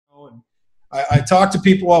I talk to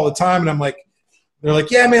people all the time, and I'm like, they're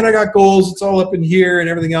like, yeah, man, I got goals. It's all up in here and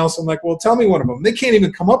everything else. I'm like, well, tell me one of them. They can't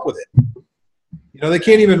even come up with it. They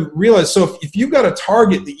can't even realize. So if you've got a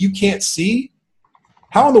target that you can't see,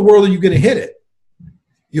 how in the world are you going to hit it?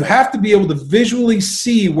 You have to be able to visually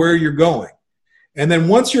see where you're going. And then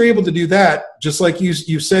once you're able to do that, just like you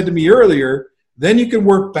said to me earlier, then you can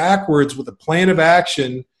work backwards with a plan of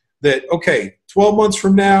action that, okay, 12 months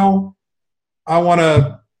from now, I want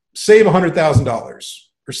to save $100,000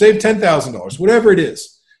 or save $10,000, whatever it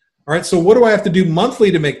is. All right, so what do I have to do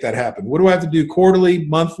monthly to make that happen? What do I have to do quarterly,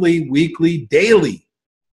 monthly, weekly, daily?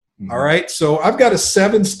 All right, so I've got a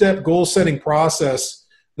 7-step goal-setting process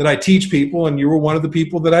that I teach people, and you were one of the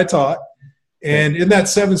people that I taught. And in that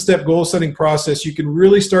 7-step goal-setting process, you can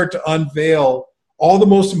really start to unveil all the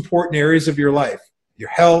most important areas of your life: your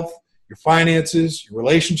health, your finances, your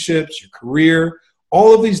relationships, your career.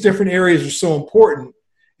 All of these different areas are so important.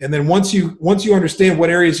 And then once you understand what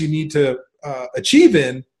areas you need to achieve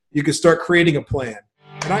in, you can start creating a plan.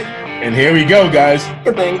 And here we go, guys.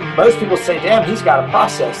 The thing, most people say, damn, he's got a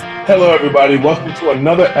process. Hello, everybody. Welcome to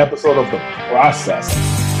another episode of The Process.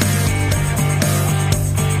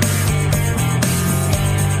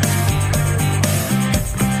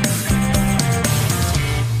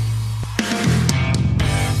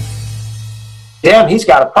 Damn, he's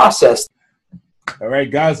got a process. All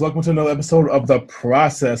right, guys, welcome to another episode of The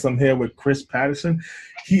Process. I'm here with Chris Patterson.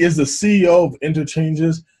 He is the CEO of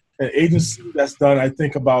Interchanges, an agency that's done, I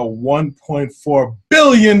think, about $1.4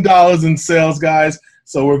 billion in sales, guys.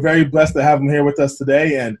 So we're very blessed to have him here with us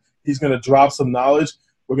today, and he's going to drop some knowledge.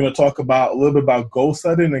 We're going to talk about a little bit about goal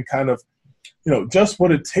setting and kind of, just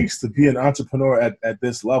what it takes to be an entrepreneur at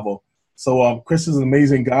this level. So Chris is an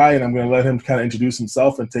amazing guy, and I'm going to let him kind of introduce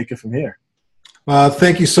himself and take it from here.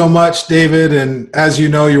 Thank you so much, David. And as you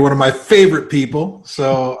know, you're one of my favorite people.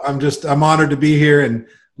 So I'm honored to be here and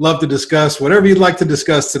love to discuss whatever you'd like to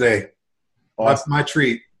discuss today. Awesome. That's my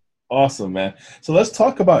treat. Awesome, man. So let's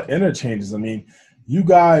talk about Interchanges. I mean, you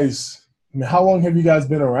guys, how long have you guys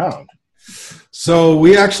been around? So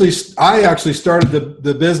I actually started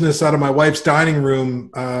the business out of my wife's dining room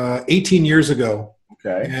 18 years ago.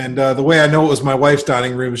 Okay. And the way I know it was my wife's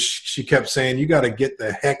dining room, she kept saying, "You got to get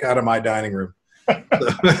the heck out of my dining room."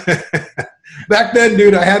 Back then,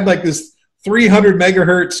 dude, I had like this 300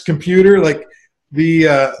 megahertz computer. Like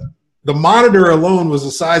the monitor alone was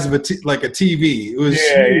the size of like a TV. It was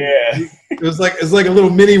It was like a little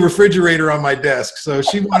mini refrigerator on my desk. So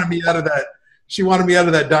she wanted me out of that. She wanted me out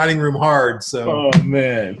of that dining room hard. So, oh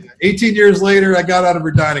man, 18 years later, I got out of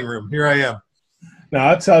her dining room. Here I am. Now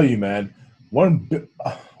I'll tell you, man,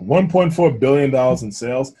 $1.4 billion in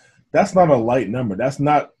sales. That's not a light number. That's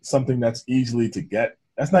not something that's easily to get.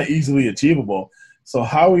 That's not easily achievable. So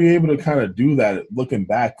how are you able to kind of do that looking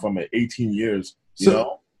back from 18 years?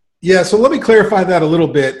 Yeah, so let me clarify that a little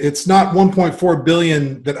bit. It's not $1.4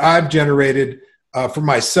 billion that I've generated for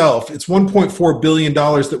myself. It's $1.4 billion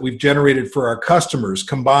that we've generated for our customers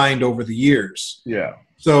combined over the years. Yeah.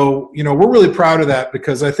 So, we're really proud of that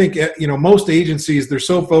because I think, most agencies, they're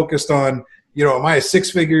so focused on, am I a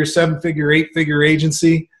 6-figure, 7-figure, 8-figure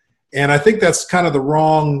agency? And I think that's kind of the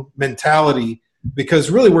wrong mentality because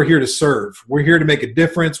really we're here to serve. We're here to make a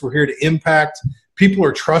difference. We're here to impact. People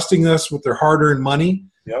are trusting us with their hard-earned money.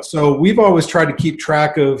 Yep. So we've always tried to keep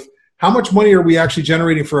track of how much money are we actually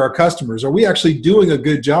generating for our customers? Are we actually doing a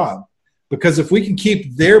good job? Because if we can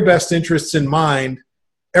keep their best interests in mind,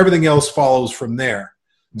 everything else follows from there.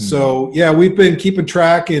 Mm-hmm. So, yeah, we've been keeping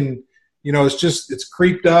track and it's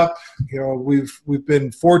creeped up. We've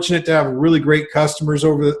been fortunate to have really great customers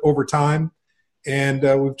over time, and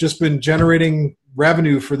we've just been generating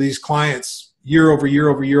revenue for these clients year over year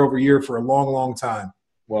over year over year for a long, long time.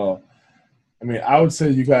 Well, I mean, I would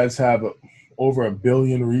say you guys have over 1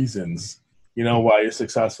 billion reasons, why you're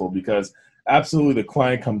successful because absolutely the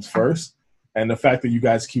client comes first, and the fact that you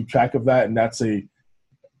guys keep track of that, and that's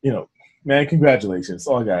man, congratulations.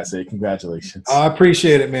 All I got to say, congratulations. I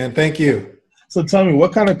appreciate it, man. Thank you. So tell me,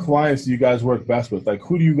 what kind of clients do you guys work best with? Like,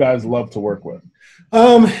 who do you guys love to work with?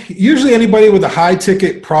 Usually anybody with a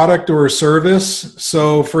high-ticket product or a service.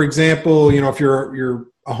 So, for example, if you're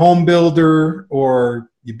a home builder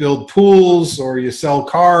or you build pools or you sell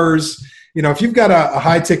cars, if you've got a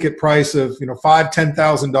high-ticket price of, $5,000,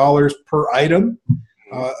 $10,000 per item,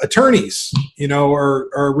 attorneys, are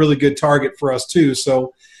a really good target for us too.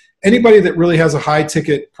 So anybody that really has a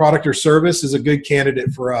high-ticket product or service is a good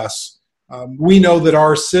candidate for us. We know that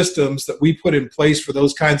our systems that we put in place for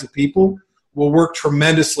those kinds of people will work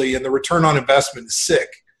tremendously, and the return on investment is sick.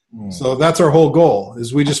 So that's our whole goal,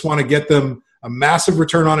 is we just want to get them a massive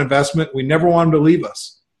return on investment. We never want them to leave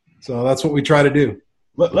us. So that's what we try to do.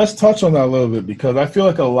 Let's touch on that a little bit, because I feel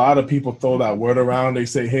like a lot of people throw that word around. They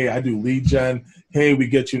say, hey, I do lead gen. Hey, we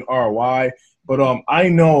get you an ROI. But I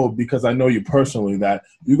know, because I know you personally, that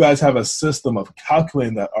you guys have a system of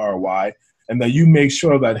calculating that ROI, and that you make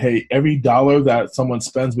sure that, hey, every dollar that someone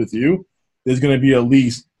spends with you, there's going to be at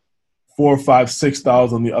least $4, $5,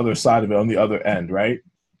 $6 on the other side of it, on the other end, right?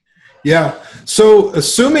 Yeah. So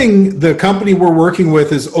assuming the company we're working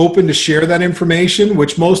with is open to share that information,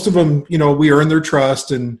 which most of them, we earn their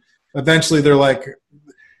trust, and eventually they're like,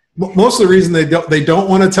 most of the reason they don't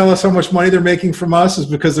want to tell us how much money they're making from us is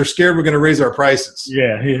because they're scared we're going to raise our prices.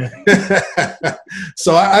 Yeah.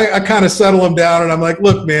 So I kind of settle them down, and I'm like,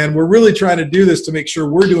 look, man, we're really trying to do this to make sure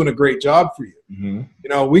we're doing a great job for you.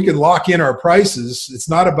 Mm-hmm. We can lock in our prices. It's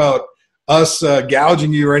not about us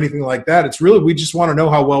gouging you or anything like that. It's really, we just want to know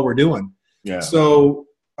how well we're doing. Yeah. So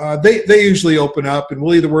they usually open up, and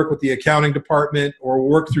we'll either work with the accounting department or we'll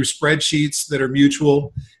work through spreadsheets that are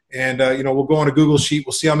mutual. And, we'll go on a Google sheet.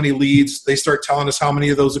 We'll see how many leads. They start telling us how many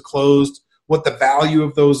of those are closed, what the value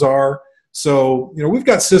of those are. So, we've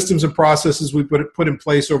got systems and processes we put in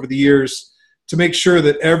place over the years to make sure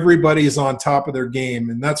that everybody is on top of their game.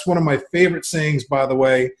 And that's one of my favorite sayings, by the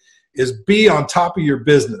way, is be on top of your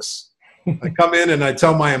business. I come in and I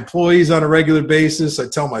tell my employees on a regular basis. I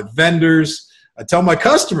tell my vendors. I tell my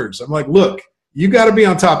customers. I'm like, look, you got to be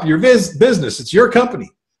on top of your business. It's your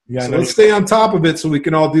company. Yeah, so let's stay on top of it so we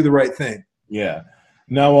can all do the right thing. Yeah.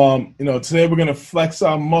 Now, today we're going to flex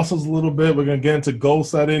our muscles a little bit. We're going to get into goal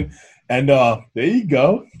setting. And there you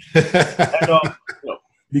go. And,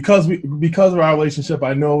 because of our relationship,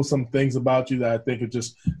 I know some things about you that I think are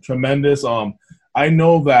just tremendous. I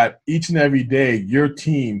know that each and every day, your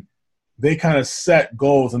team, they kind of set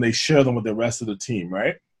goals and they share them with the rest of the team,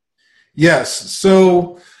 right? Yes.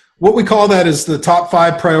 So what we call that is the top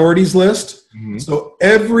 5 priorities list. Mm-hmm. So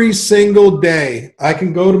every single day I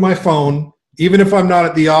can go to my phone, even if I'm not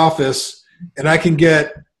at the office, and I can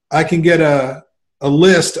get a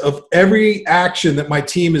list of every action that my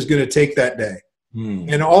team is going to take that day.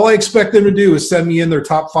 And all I expect them to do is send me in their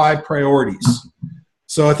top 5 priorities.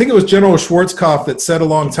 So I think it was General Schwarzkopf that said a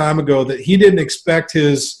long time ago that he didn't expect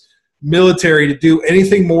his military to do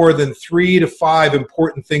anything more than 3 to 5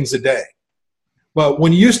 important things a day. But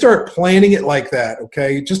when you start planning it like that,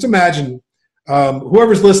 okay, just imagine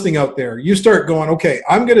whoever's listening out there, you start going, okay,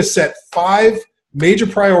 I'm going to set 5 major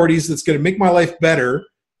priorities that's going to make my life better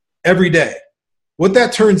every day. What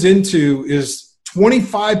that turns into is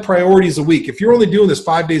 25 priorities a week. If you're only doing this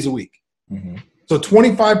 5 days a week. Mm-hmm. So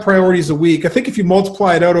 25 priorities a week. I think if you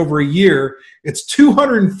multiply it out over a year, it's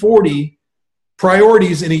 240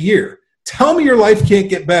 priorities in a year. Tell me your life can't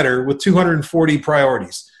get better with 240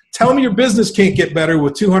 priorities. Tell me your business can't get better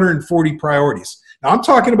with 240 priorities. Now, I'm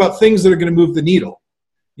talking about things that are going to move the needle.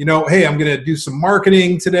 Hey, I'm going to do some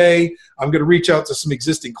marketing today. I'm going to reach out to some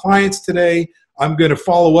existing clients today. I'm going to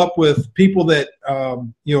follow up with people that,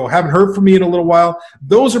 haven't heard from me in a little while.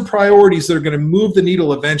 Those are priorities that are going to move the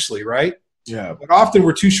needle eventually, right? Yeah. But often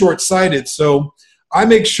we're too short-sighted. So I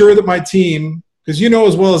make sure that my team, because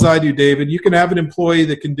as well as I do, David, you can have an employee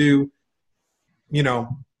that can do,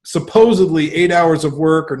 supposedly 8 hours of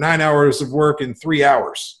work or 9 hours of work in 3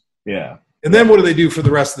 hours. Yeah. And then what do they do for the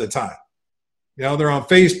rest of the time? They're on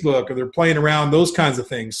Facebook or they're playing around, those kinds of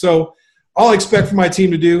things. So all I expect from my team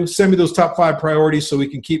to do, send me those top 5 priorities so we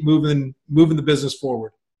can keep moving the business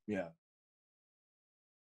forward. Yeah.